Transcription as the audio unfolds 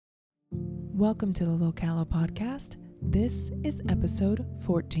Welcome to the Locala podcast. This is episode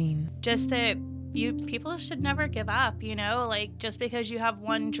 14. Just that people should never give up, like just because you have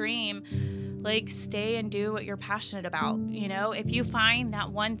one dream, like stay and do what you're passionate about. If you find that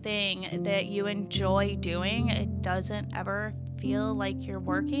one thing that you enjoy doing, it doesn't ever feel like you're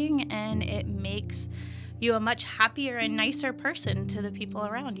working, and it makes you a much happier and nicer person to the people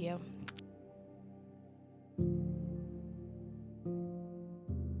around you.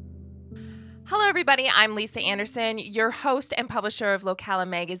 Hello, everybody. I'm Lisa Anderson, your host and publisher of Locala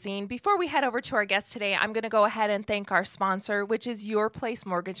Magazine. Before we head over to our guest today, I'm going to go ahead and thank our sponsor, which is Your Place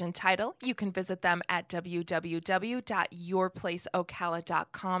Mortgage and Title. You can visit them at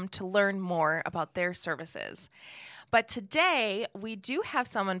www.yourplaceocala.com to learn more about their services. But today, we do have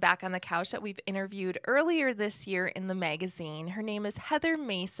someone back on the couch that we've interviewed earlier this year in the magazine. Her name is Heather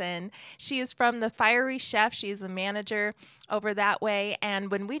Mason. She is from The Fiery Chef. She is the manager over that way. And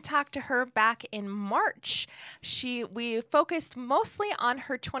when we talked to her back in March, we focused mostly on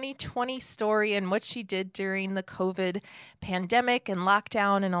her 2020 story and what she did during the COVID pandemic and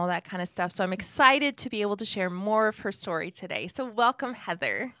lockdown and all that kind of stuff. So I'm excited to be able to share more of her story today. So welcome,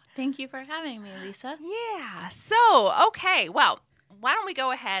 Heather. Thank you for having me, Lisa. Yeah. So, okay. Well, why don't we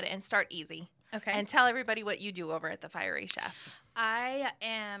go ahead and start easy? Okay. And tell everybody what you do over at The Fiery Chef. I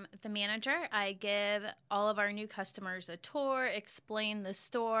am the manager. I give all of our new customers a tour, explain the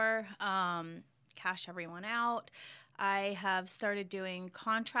store, cash everyone out. I have started doing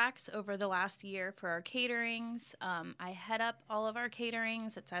contracts over the last year for our caterings. I head up all of our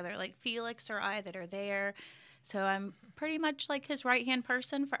caterings. It's either like Felix or I that are there. So I'm pretty much like his right-hand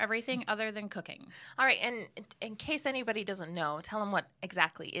person for everything other than cooking. All right, and in case anybody doesn't know, tell them what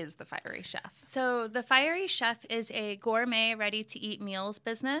exactly is The Fiery Chef. So The Fiery Chef is a gourmet, ready-to-eat meals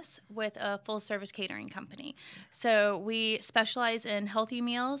business with a full-service catering company. So we specialize in healthy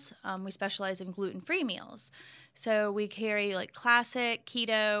meals. We specialize in gluten-free meals. So we carry like classic,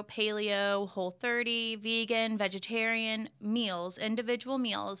 keto, paleo, Whole30, vegan, vegetarian meals, individual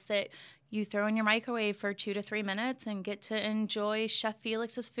meals that you throw in your microwave for 2 to 3 minutes and get to enjoy Chef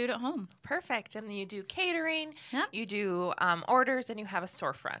Felix's food at home. Perfect. And then you do catering, Yep. You do orders, and you have a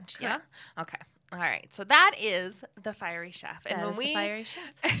storefront. Correct. Yeah? Okay. All right. So that is The Fiery Chef. That is The Fiery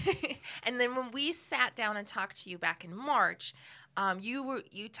Chef. And then when we sat down and talked to you back in March,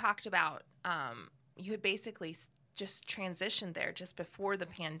 you talked about you had basically just transitioned there just before the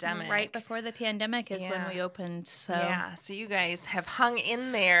pandemic. Right before the pandemic is when we opened. So yeah, so you guys have hung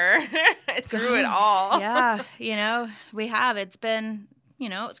in there through it all. Yeah, we have. It's been,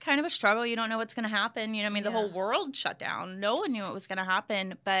 it's kind of a struggle. You don't know what's going to happen. The whole world shut down. No one knew what was going to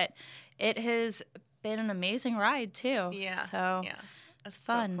happen, but it has been an amazing ride too. Yeah. So yeah. That's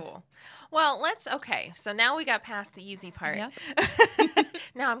fun. So cool. Well, okay. So now we got past the easy part. Yep.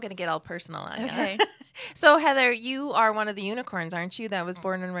 Now I'm going to get all personal on you. Okay. So, Heather, you are one of the unicorns, aren't you, that was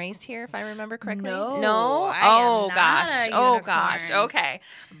born and raised here, if I remember correctly? No. Oh, I am gosh. not a Oh, unicorn. gosh. Okay.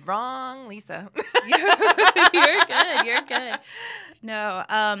 Wrong, Lisa. You're good. You're good. No,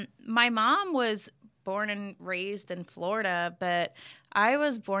 my mom was born and raised in Florida, but I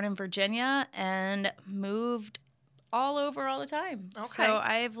was born in Virginia and moved all over all the time. Okay. So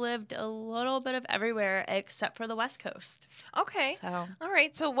I've lived a little bit of everywhere except for the West Coast. Okay. So All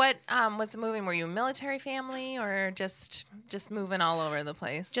right. So what was the moving? Were you a military family or just moving all over the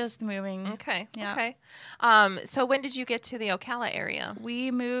place? just moving. Okay. Yeah. Okay. So when did you get to the Ocala area?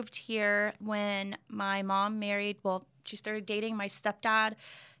 We moved here when my mom married, she started dating my stepdad.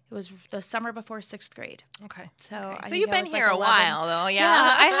 It was the summer before 6th grade. Okay. So Okay. I So think you've I been was, here like, a 11. while, though. Yeah.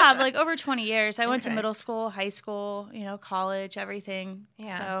 Yeah, I have like over 20 years. I went to Okay. middle school, high school, college, everything.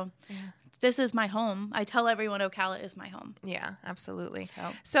 Yeah. So Yeah. this is my home. I tell everyone Ocala is my home. Yeah, absolutely.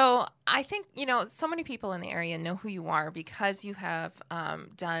 So So I think, so many people in the area know who you are because you have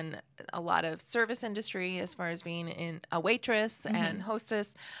done a lot of service industry as far as being in a waitress and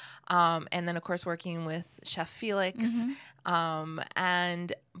hostess. And then, of course, working with Chef Felix.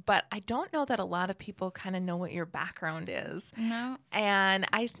 But I don't know that a lot of people kind of know what your background is. no. And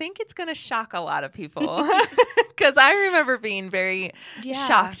I think it's going to shock a lot of people because I remember being very Yeah.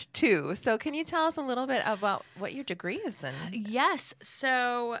 shocked too. So can you tell us a little bit about what your degree is in? Yes.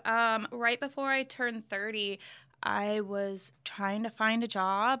 So right before I turned 30, I was trying to find a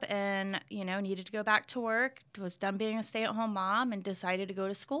job and, needed to go back to work, was done being a stay-at-home mom and decided to go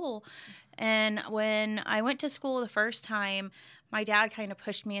to school. And when I went to school the first time, my dad kind of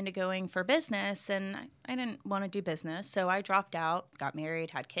pushed me into going for business, and I didn't want to do business. So I dropped out, got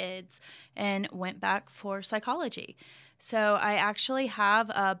married, had kids, and went back for psychology. So I actually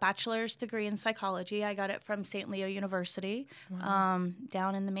have a bachelor's degree in psychology. I got it from St. Leo University,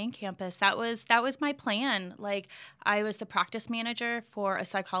 down in the main campus. That was my plan. Like, I was the practice manager for a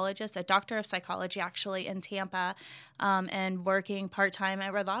psychologist, a doctor of psychology, actually, in Tampa, and working part-time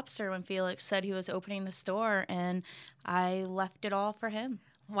at Red Lobster when Felix said he was opening the store, and I left it all for him.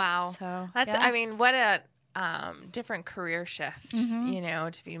 Wow. So that's, yeah. I mean, what a different career shift, you know,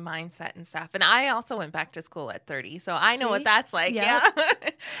 to be mindset and stuff. And I also went back to school at 30, so I know what that's like. Yep. Yeah.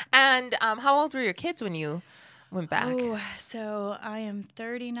 And how old were your kids when you went back? Oh, so I am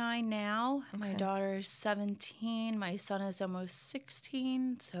 39 now. Okay. My daughter's 17. My son is almost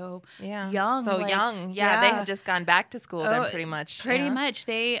 16. So Yeah. young. So like, young. Yeah, they had just gone back to school then pretty much. Pretty yeah. much.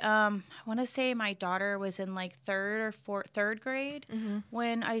 They, I want to say my daughter was in like third grade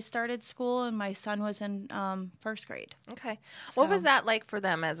when I started school, and my son was in first grade. Okay. What was So- that like for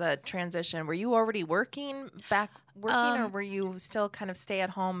them as a transition? Were you already working, or were you still kind of stay at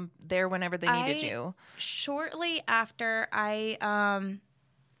home there whenever they needed you? Shortly after I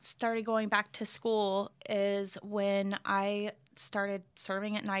started going back to school is when I started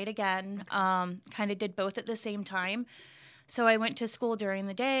serving at night again. Kind of did both at the same time. So I went to school during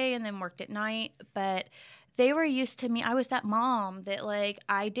the day and then worked at night. But they were used to me. I was that mom that, like,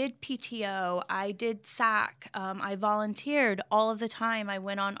 I did PTO, I did SAC, I volunteered all of the time. I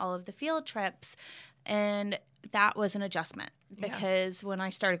went on all of the field trips. And that was an adjustment because when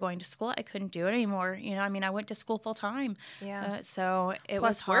I started going to school, I couldn't do it anymore. You know, I mean, I went to school full time. Yeah. So it Plus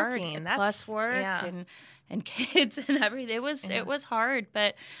was hard. working. Plus work and kids and everything. It was hard.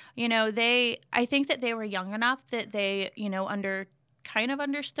 But, you know, I think that they were young enough that they, you know, kind of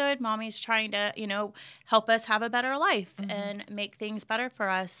understood mommy's trying to, you know, help us have a better life and make things better for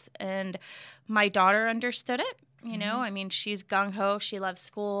us. And my daughter understood it. You know, I mean, she's gung-ho. She loves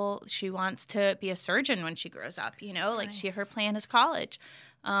school. She wants to be a surgeon when she grows up, you know, like her plan is college.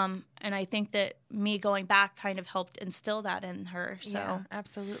 And I think that me going back kind of helped instill that in her. So yeah,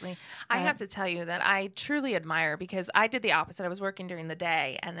 absolutely. I have to tell you that I truly admire, because I did the opposite. I was working during the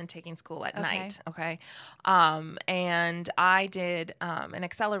day and then taking school at night. Okay. And I did an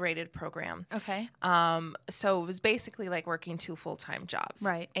accelerated program. Okay. So it was basically like working 2 full-time jobs.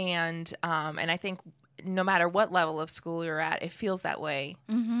 Right. And I think no matter what level of school you're at, it feels that way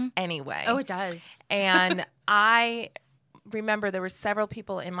anyway. Oh, it does. And I remember there were several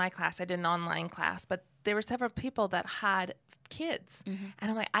people in my class. I did an online class, but there were several people that had kids. And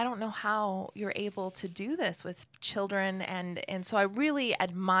I'm like, I don't know how you're able to do this with children. And so I really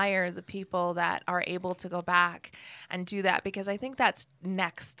admire the people that are able to go back and do that, because I think that's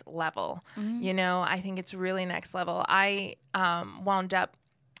next level. You know, I think it's really next level. I wound up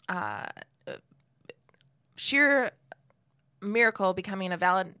sheer miracle becoming a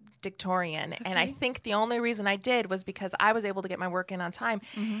valedictorian. And I think the only reason I did was because I was able to get my work in on time.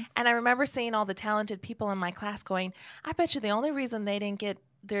 And I remember seeing all the talented people in my class going, I bet you the only reason they didn't get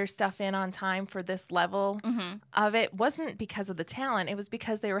their stuff in on time for this level of it wasn't because of the talent. It was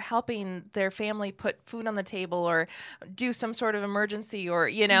because they were helping their family put food on the table or do some sort of emergency, or,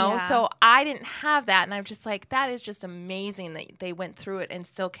 you know, so I didn't have that. And I'm just like, that is just amazing that they went through it and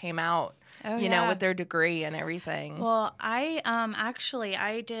still came out, you know, with their degree and everything. Well, I actually,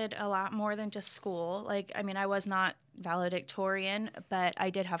 I did a lot more than just school. Like, I mean, I was not valedictorian, but I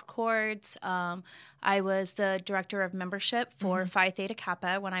did have cords. I was the director of membership for Phi Theta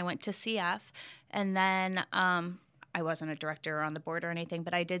Kappa when I went to CF. And then I wasn't a director or on the board or anything,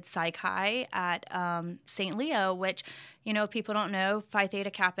 but I did Psi Chi at St. Leo, which, you know, people don't know. Phi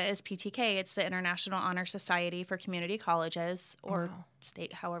Theta Kappa is PTK. It's the International Honor Society for Community Colleges, or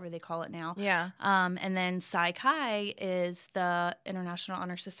state, however they call it now. Yeah. And then Psi Chi is the International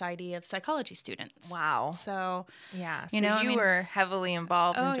Honor Society of Psychology Students. Wow. So, yeah. So you know, you were heavily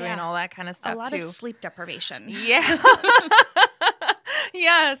involved in doing all that kind of stuff a lot too. of sleep deprivation. Yeah.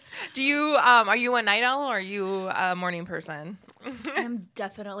 Yes. Do you are you a night owl or are you a morning person? I'm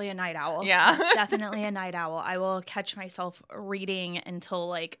definitely a night owl. Yeah. Definitely a night owl. I will catch myself reading until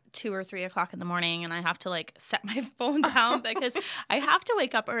like 2 or 3 o'clock in the morning, and I have to like set my phone down because I have to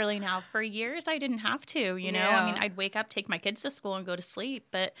wake up early now. For years, I didn't have to, you know? I mean, I'd wake up, take my kids to school, and go to sleep,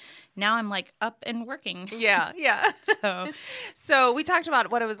 but now I'm like up and working. Yeah, yeah. So we talked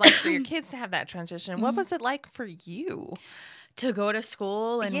about what it was like for your kids to have that transition. What was it like for you? To go to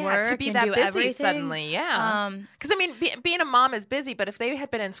school and work to be and that do busy everything. suddenly, because I mean, being a mom is busy, but if they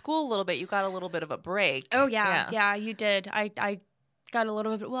had been in school a little bit, you got a little bit of a break. Oh yeah, you did. I got a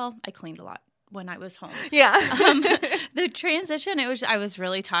little bit. Well, I cleaned a lot when I was home. Yeah. The transition, I was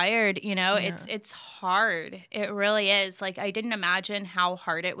really tired. You know, it's hard. It really is. Like, I didn't imagine how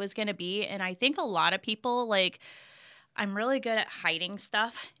hard it was going to be, and I think a lot of people like. I'm really good at hiding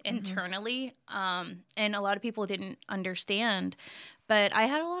stuff internally. And a lot of people didn't understand. But I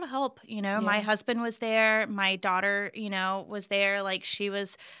had a lot of help. My husband was there. My daughter, was there. Like, she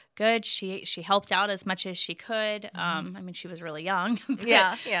was good. She helped out as much as she could. I mean, she was really young.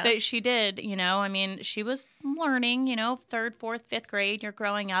 But she did, I mean, she was learning, 3rd, 4th, 5th grade. You're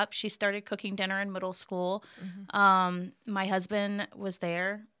growing up. She started cooking dinner in middle school. My husband was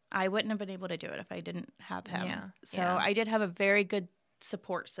there. I wouldn't have been able to do it if I didn't have him. I did have a very good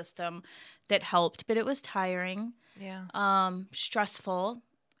support system that helped, but it was tiring. Stressful,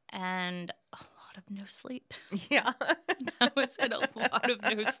 and a lot of no sleep. I was in a lot of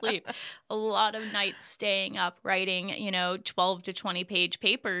no sleep. A lot of nights staying up writing, 12 to 20 page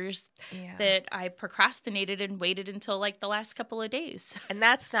papers that I procrastinated and waited until like the last couple of days. And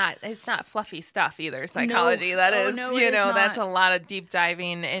it's not fluffy stuff either, psychology. That's a lot of deep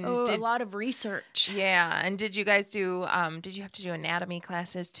diving and a lot of research. Yeah. And did you guys did you have to do anatomy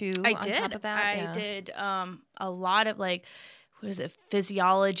classes too? I did. Top of that? I did a lot of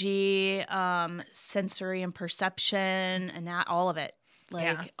physiology, sensory and perception, and all of it.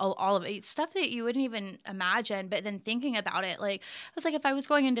 All of it. Stuff that you wouldn't even imagine. But then thinking about it, I was like, if I was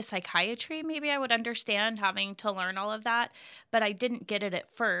going into psychiatry, maybe I would understand having to learn all of that. But I didn't get it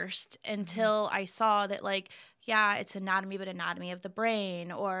at first until I saw that, it's anatomy, but anatomy of the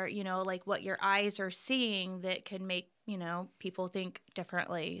brain, or, what your eyes are seeing that can make, people think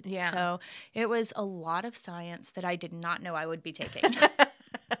differently. Yeah. So it was a lot of science that I did not know I would be taking.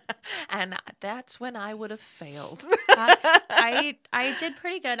 And that's when I would have failed. I did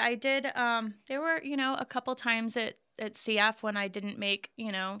pretty good. I did, there were, a couple times at CF when I didn't make,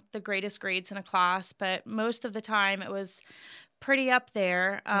 the greatest grades in a class, but most of the time it was pretty up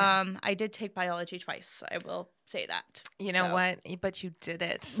there. I did take biology twice. I will say that. You know what? But you did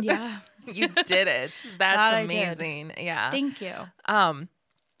it. Yeah. You did it. That's amazing. Yeah. Thank you.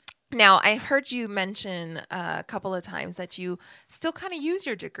 Now, I heard you mention a couple of times that you still kind of use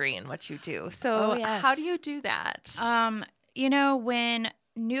your degree in what you do. So how do you do that? When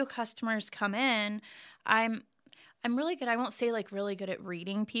new customers come in, I'm really good. I won't say really good at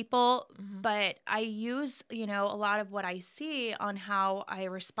reading people, but I use, a lot of what I see on how I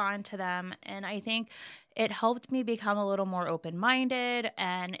respond to them. And I think it helped me become a little more open-minded,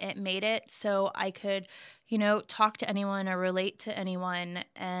 and it made it so I could, talk to anyone or relate to anyone.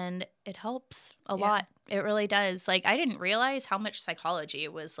 And it helps a lot. It really does. I didn't realize how much psychology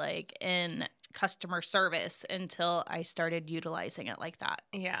was in customer service until I started utilizing it like that.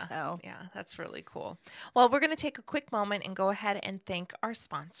 Yeah, that's really cool. Well, we're going to take a quick moment and go ahead and thank our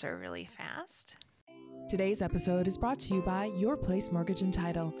sponsor really fast. Today's episode is brought to you by Your Place Mortgage and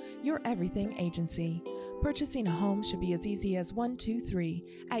Title, your everything agency. Purchasing a home should be as easy as 1, 2,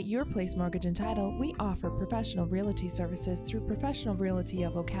 3. At Your Place Mortgage and Title, we offer professional realty services through Professional Realty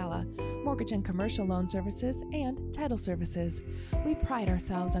of Ocala, mortgage and commercial loan services, and title services. We pride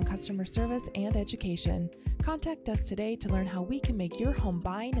ourselves on customer service and education. Contact us today to learn how we can make your home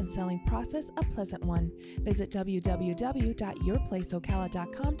buying and selling process a pleasant one. Visit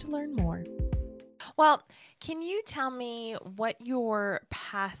www.yourplaceocala.com to learn more. Well, can you tell me what your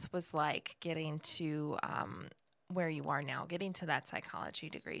path was like getting to where you are now, getting to that psychology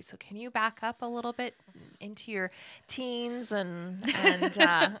degree? So can you back up a little bit into your teens and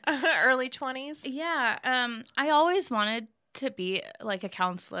early 20s? Yeah. I always wanted to be a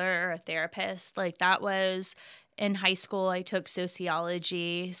counselor or a therapist. That was in high school. I took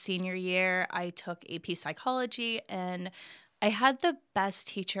sociology. Senior year, I took AP psychology, and I had the best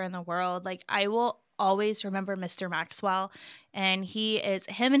teacher in the world. I will always remember Mr. Maxwell, and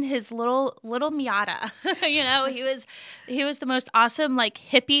him and his little Miata. He was the most awesome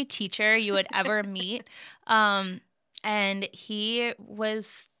hippie teacher you would ever meet. And he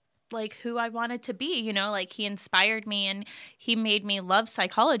was who I wanted to be, he inspired me, and he made me love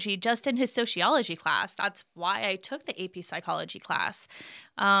psychology just in his sociology class. That's why I took the AP psychology class.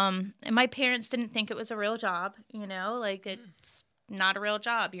 And my parents didn't think it was a real job, it's not a real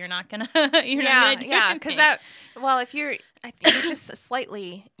job. You're not gonna, because if you're just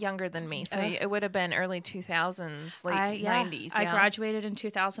slightly younger than me, so it would have been early 2000s, late 90s. I graduated in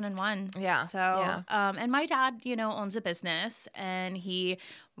 2001. Yeah. So, and my dad, owns a business, and he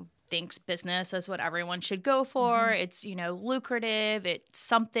thinks business is what everyone should go for. It's, lucrative. It's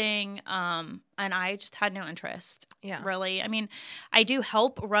something. And I just had no interest, really. I mean, I do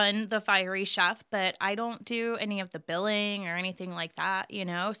help run the Fiery Chef, but I don't do any of the billing or anything like that,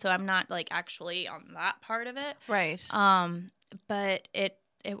 so I'm not actually on that part of it. Right. But it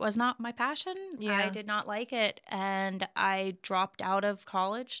was not my passion. Yeah. I did not like it. And I dropped out of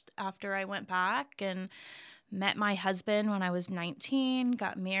college after I went back and met my husband when I was 19,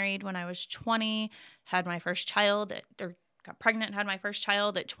 got married when I was 20, had my first child or got pregnant and had my first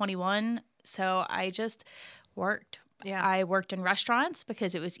child at 21. So I just worked. Yeah. I worked in restaurants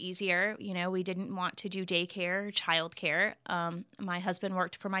because it was easier. You know, we didn't want to do daycare, childcare. My husband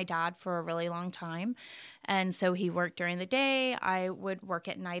worked for my dad for a really long time. And so he worked during the day. I would work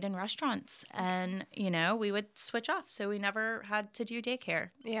at night in restaurants. And, you know, we would switch off. So we never had to do daycare.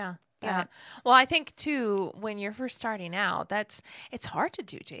 Yeah. Yeah. Well, I think too, when you're first starting out, it's hard to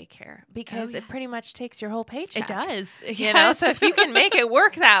do daycare because it pretty much takes your whole paycheck. It does. You know, so if you can make it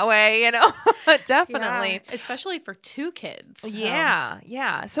work that way, you know, definitely. Yeah, especially for 2 kids. Yeah.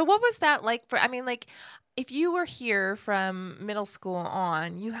 Yeah. So what was that like if you were here from middle school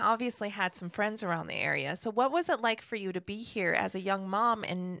on, you obviously had some friends around the area. So what was it like for you to be here as a young mom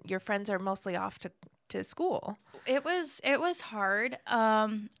and your friends are mostly off to school? It was hard.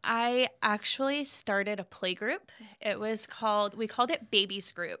 I actually started a play group. We called it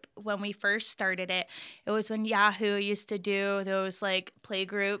Babies Group when we first started it. It was when Yahoo used to do those like play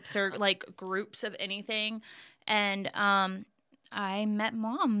groups or like groups of anything. And I met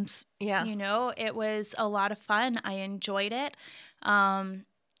moms. Yeah. You know, it was a lot of fun. I enjoyed it. And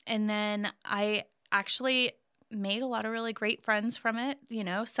then I actually made a lot of really great friends from it. You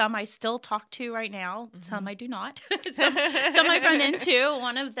know, some I still talk to right now. Mm-hmm. Some I do not. some I've run into.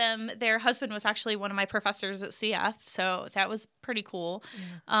 One of them, their husband was actually one of my professors at CF. So that was pretty cool.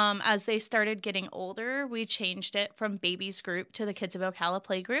 Yeah. As they started getting older, we changed it from Babies Group to the Kids of Ocala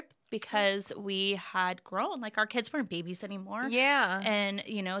Play Group because we had grown. Like our kids weren't babies anymore. Yeah. And,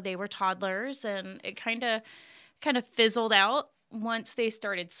 you know, they were toddlers and it kind of fizzled out once they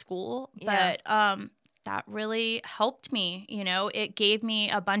started school. Yeah. But, that really helped me. You know, it gave me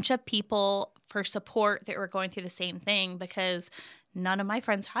a bunch of people for support that were going through the same thing because none of my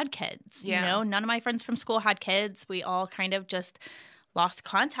friends had kids. Yeah. You know, none of my friends from school had kids. We all kind of just lost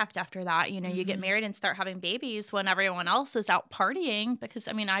contact after that. You know, you get married and start having babies when everyone else is out partying because,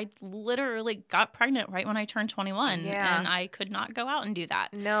 I mean, I literally got pregnant right when I turned 21 and I could not go out and do that.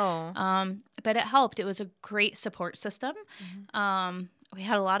 No. But it helped. It was a great support system. We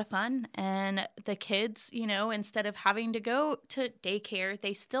had a lot of fun, and the kids, you know, instead of having to go to daycare,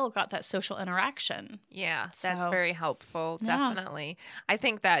 they still got that social interaction. Yeah, that's very helpful, definitely. I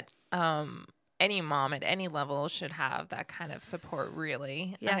think that any mom at any level should have that kind of support,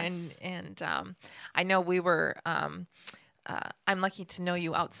 really. Yes. And I know we were... I'm lucky to know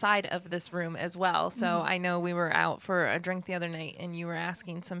you outside of this room as well. So I know we were out for a drink the other night and you were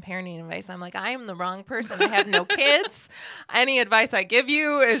asking some parenting advice. I'm like, I am the wrong person. I have no kids. Any advice I give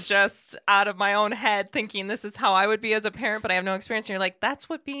you is just out of my own head thinking this is how I would be as a parent, but I have no experience. And you're like, that's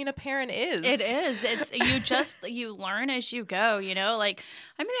what being a parent is. It is. It's you learn as you go, you know, like,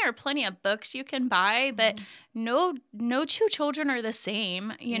 I mean, there are plenty of books you can buy, but no 2 children are the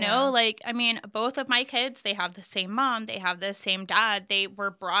same, you know, like, I mean, both of my kids, they have the same mom, they have the same dad, they were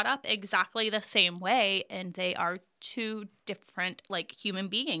brought up exactly the same way, and they are 2 different, like, human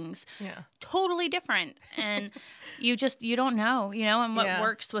beings. Yeah. Totally different. And you don't know, you know, and what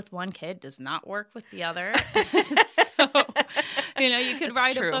works with one kid does not work with the other. So, you know, you could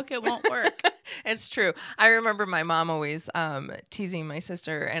write a book, it won't work. It's true. I remember my mom always teasing my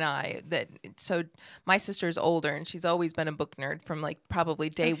sister and I so my sister's older and she's always been a book nerd from like probably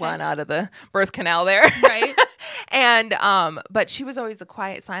day one out of the birth canal there. Right. And but she was always the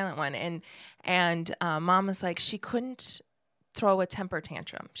quiet, silent one. And mom was like, she couldn't throw a temper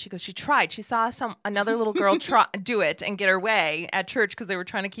tantrum. She goes, she tried. She saw another little girl do it and get her way at church because they were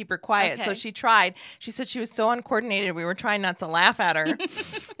trying to keep her quiet. Okay. So she tried. She said she was so uncoordinated. We were trying not to laugh at her.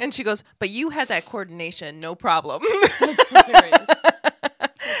 And she goes, but you had that coordination, no problem. That's hilarious.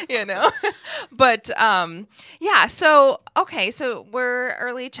 You know, but yeah. So so we're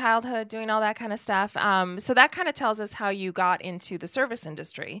early childhood, doing all that kind of stuff. So that kind of tells us how you got into the service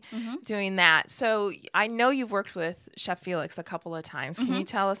industry, doing that. So I know you've worked with Chef Felix a couple of times. Can you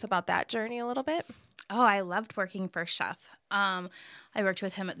tell us about that journey a little bit? Oh, I loved working for Chef. I worked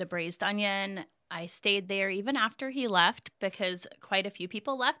with him at the Braised Onion. I stayed there even after he left because quite a few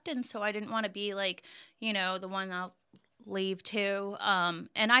people left, and so I didn't want to be like, you know, the one I'll leave too. And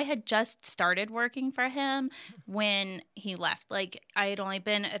I had just started working for him when he left. Like, I had only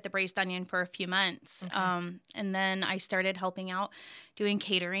been at the Braised Onion for a few months. And then I started helping out doing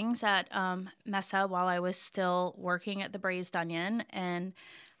caterings at Mesa while I was still working at the Braised Onion. And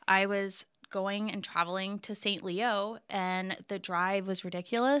I was going and traveling to St. Leo, and the drive was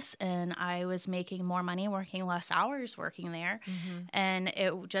ridiculous, and I was making more money working less hours working there, and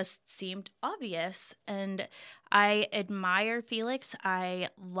it just seemed obvious. And I admire Felix. I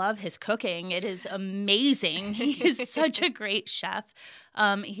love his cooking. It is amazing. He is such a great chef.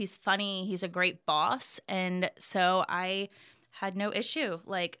 He's funny. He's a great boss. And so I had no issue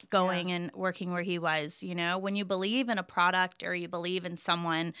like going and working where he was. You know, when you believe in a product or you believe in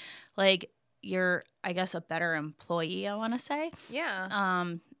someone, like you're, I guess, a better employee, I want to say. Yeah.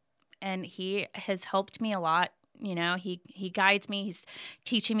 And he has helped me a lot. You know, he guides me. He's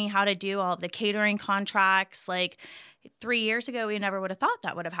teaching me how to do all of the catering contracts. Like 3 years ago, we never would have thought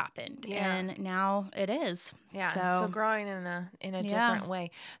that would have happened. Yeah. And now it is. Yeah. So growing in a different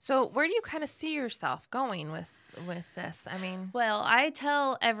way. So where do you kind of see yourself going with this? I mean, well, I've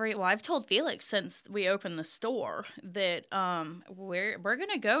told Felix since we opened the store that we're going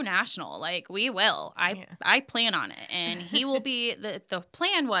to go national. Like we will. I plan on it. And he will be the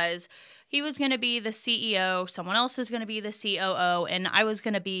plan was he was going to be the CEO, someone else was going to be the COO, and I was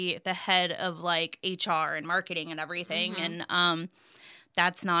going to be the head of like HR and marketing and everything. And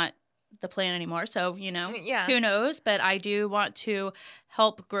that's not the plan anymore. So, you know, who knows? But I do want to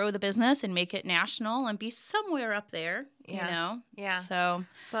help grow the business and make it national and be somewhere up there, you know? Yeah. So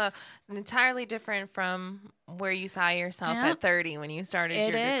entirely different from where you saw yourself at 30 when you started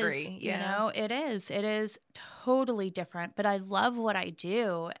your degree. You know, it is. It is totally different, but I love what I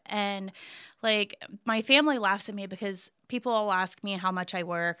do. And like my family laughs at me because people will ask me how much I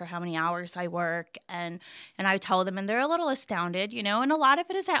work or how many hours I work. And I tell them, and they're a little astounded, you know, and a lot of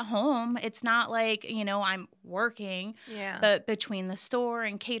it is at home. It's not like, you know, I'm working, but between the store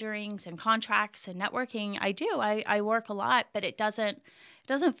and caterings and contracts and networking, I work a lot, but it doesn't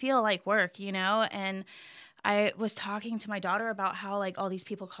feel like work, you know? And I was talking to my daughter about how like all these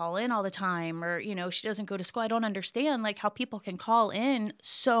people call in all the time, or, you know, she doesn't go to school. I don't understand like how people can call in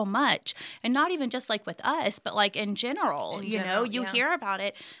so much, and not even just like with us, but like in general, you hear about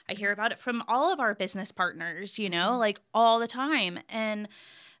it. I hear about it from all of our business partners, you know, like all the time. And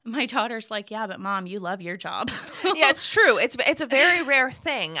my daughter's like, yeah, but Mom, you love your job. Yeah, it's true. It's a very rare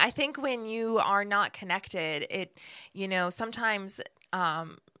thing. I think when you are not connected, it, you know, sometimes,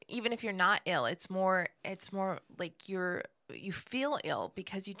 even if you're not ill, it's more like you feel ill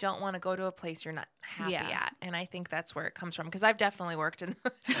because you don't want to go to a place you're not happy at. And I think that's where it comes from, because I've definitely worked in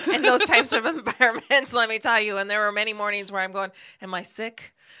those types of environments, let me tell you. And there were many mornings where I'm going, am I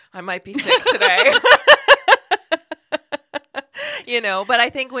sick? I might be sick today. You know, but I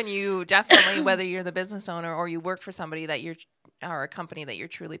think when you definitely, whether you're the business owner or you work for somebody or a company that you're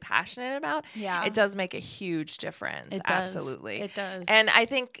truly passionate about, it does make a huge difference. It does. Absolutely. It does. And I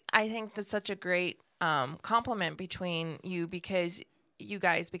think that's such a great compliment between you, because you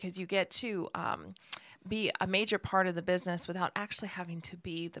get to be a major part of the business without actually having to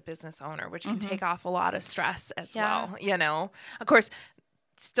be the business owner, which can take off a lot of stress as well. You know, of course,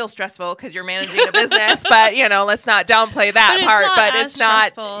 still stressful because you're managing a business, but you know, let's not downplay that part. But it's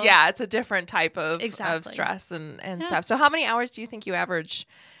not. Stressful. Yeah, it's a different type of stress and stuff. So, how many hours do you think you average?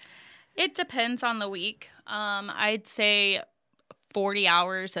 It depends on the week. I'd say 40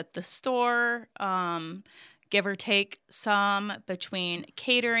 hours at the store, give or take some between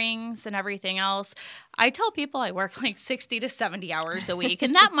caterings and everything else. I tell people I work like 60 to 70 hours a week,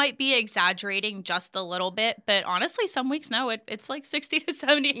 and that might be exaggerating just a little bit, but honestly, some weeks, no, it's like 60 to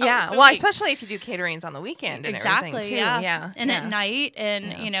 70 hours a week. Especially if you do caterings on the weekend and everything too. And at night,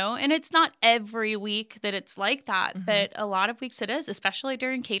 and you know, and it's not every week that it's like that, but a lot of weeks it is, especially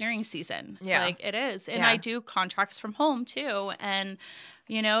during catering season. Like it is. And I do contracts from home too, and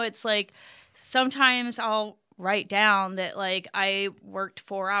you know, it's like sometimes I'll write down that like I worked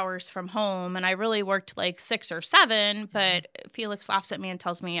 4 hours from home and I really worked like 6 or 7, but Felix laughs at me and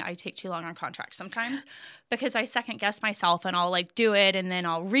tells me I take too long on contracts sometimes because I second guess myself, and I'll like do it and then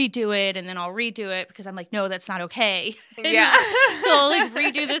I'll redo it and then I'll redo it because I'm like, no, that's not okay. So I'll like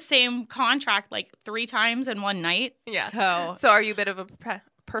redo the same contract like 3 times in one night. So are you a bit of a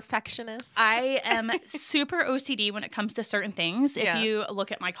perfectionist? I am super OCD when it comes to certain things. If you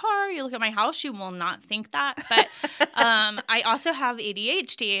look at my car, you look at my house, you will not think that. But I also have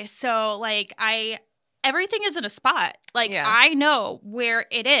ADHD. So like everything is in a spot. Like I know where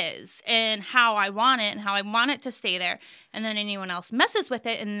it is and how I want it and how I want it to stay there. And then anyone else messes with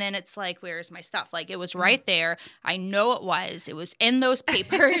it, and then it's like, where's my stuff? Like it was right there. I know it was in those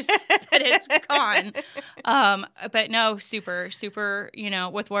papers, but it's gone. But no, super, super, you know,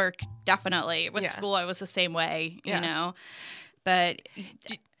 with work, definitely. With school, I was the same way, you know. But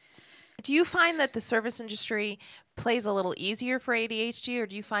Do you find that the service industry plays a little easier for ADHD, or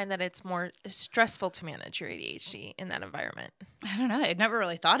do you find that it's more stressful to manage your ADHD in that environment? I don't know. I'd never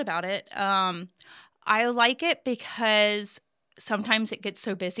really thought about it. I like it because sometimes it gets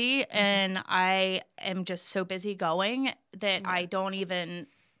so busy and I am just so busy going that I don't even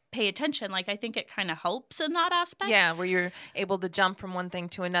pay attention. Like, I think it kind of helps in that aspect. Yeah, where you're able to jump from one thing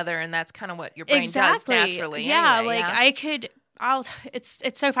to another, and that's kind of what your brain does naturally. Yeah, anyway, like I could. It's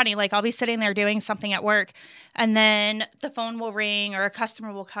so funny. Like, I'll be sitting there doing something at work, and then the phone will ring or a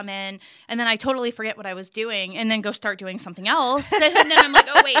customer will come in, and then I totally forget what I was doing and then go start doing something else. And then I'm like,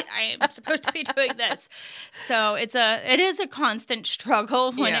 oh wait, I'm supposed to be doing this. So it is a constant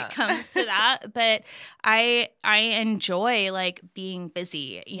struggle when it comes to that. But I enjoy like being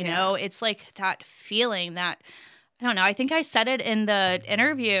busy, you know. It's like that feeling that, I don't know. I think I said it in the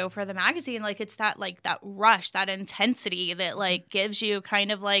interview for the magazine. Like, it's that rush, that intensity that like gives you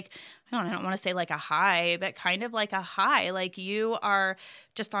kind of like, I don't want to say like a high, but kind of like a high. Like, you are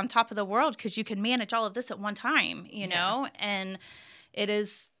just on top of the world because you can manage all of this at one time, you know? And it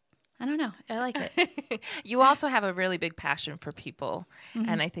is, I don't know. I like it. You also have a really big passion for people.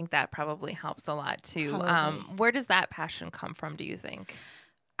 And I think that probably helps a lot too. Where does that passion come from, do you think?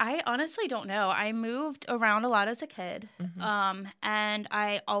 I honestly don't know. I moved around a lot as a kid, and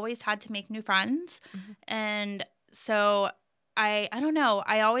I always had to make new friends. And so I don't know.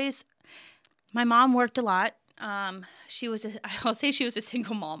 My mom worked a lot. I'll say she was a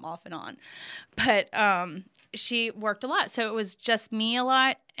single mom off and on, but she worked a lot. So it was just me a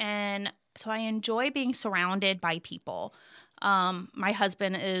lot. And so I enjoy being surrounded by people. My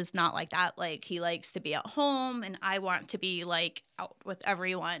husband is not like that. Like, he likes to be at home, and I want to be like out with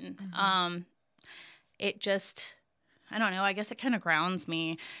everyone. It just, I don't know. I guess it kind of grounds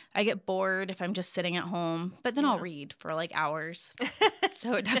me. I get bored if I'm just sitting at home, but then I'll read for like hours.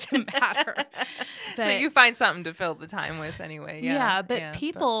 So it doesn't matter. But, so you find something to fill the time with anyway. But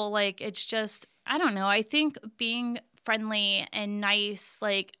people, like, it's just, I don't know. I think being friendly and nice,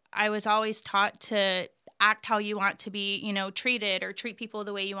 like, I was always taught to act how you want to be, you know, treated, or treat people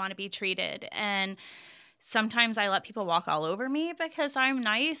the way you want to be treated. And sometimes I let people walk all over me because I'm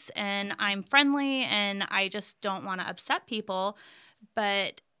nice and I'm friendly and I just don't want to upset people,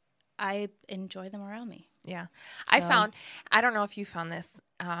 but I enjoy them around me. Yeah. So. I don't know if you found this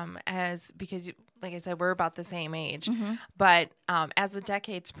because, like I said, we're about the same age, but as the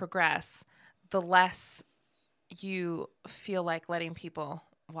decades progress, the less you feel like letting people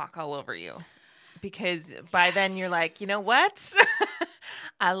walk all over you. Because by then you're like, you know what?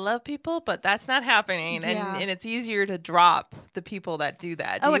 I love people, but that's not happening. And it's easier to drop the people that do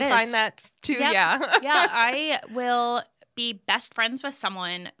that. Do you find that too? Yep. Yeah. Yeah, I will be best friends with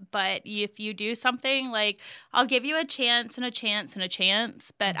someone, but if you do something, like, I'll give you a chance and a chance and a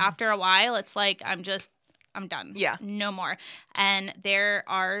chance, but after a while it's like, I'm done. Yeah. No more. And there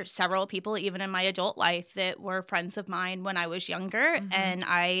are several people, even in my adult life, that were friends of mine when I was younger, and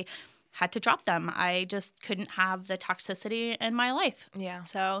I had to drop them. I just couldn't have the toxicity in my life. Yeah.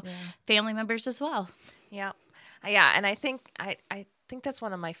 So family members as well. Yeah. Yeah. And I think that's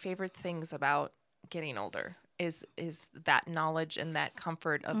one of my favorite things about getting older is that knowledge and that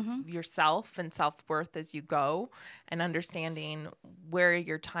comfort of yourself and self-worth as you go, and understanding where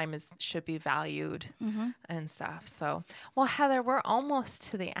your time should be valued and stuff. So, well, Heather, we're almost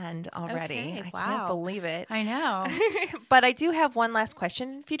to the end already. Okay, I can't believe it. I know. But I do have one last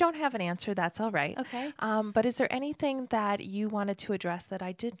question. If you don't have an answer, that's all right. Okay. But is there anything that you wanted to address that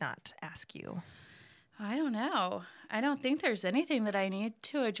I did not ask you? I don't know. I don't think there's anything that I need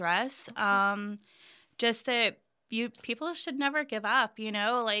to address. Just that people should never give up, you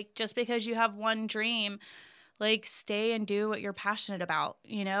know, like, just because you have one dream, like, stay and do what you're passionate about.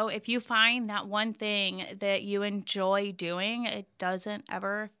 You know, if you find that one thing that you enjoy doing, it doesn't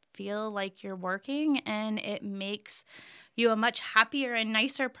ever feel like you're working, and it makes you a much happier and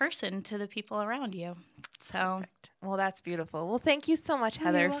nicer person to the people around you. So, perfect. Well, that's beautiful. Well, thank you so much,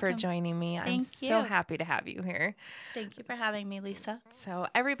 Heather, for joining me. I'm so happy to have you here. Thank you for having me, Lisa. So,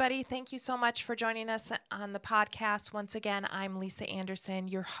 everybody, thank you so much for joining us on the podcast. Once again, I'm Lisa Anderson,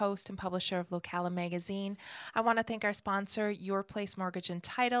 your host and publisher of Locala Magazine. I want to thank our sponsor, Your Place Mortgage and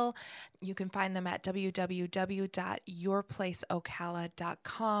Title. You can find them at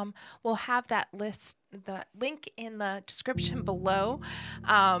www.yourplaceocala.com. We'll have that list, the link in the description below,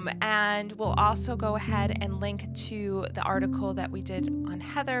 and we'll also go ahead and link to the article that we did on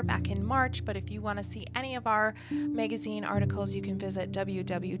Heather back in March. But if you want to see any of our magazine articles, you can visit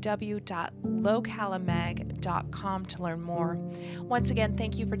www.localamag.com to learn more. Once again,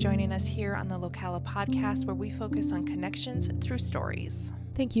 thank you for joining us here on the Locala podcast, where we focus on connections through stories.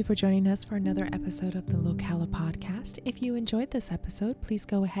 Thank you for joining us for another episode of the Locala podcast. If you enjoyed this episode, please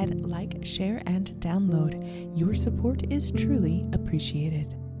go ahead, like, share, and download. Your support is truly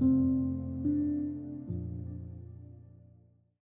appreciated.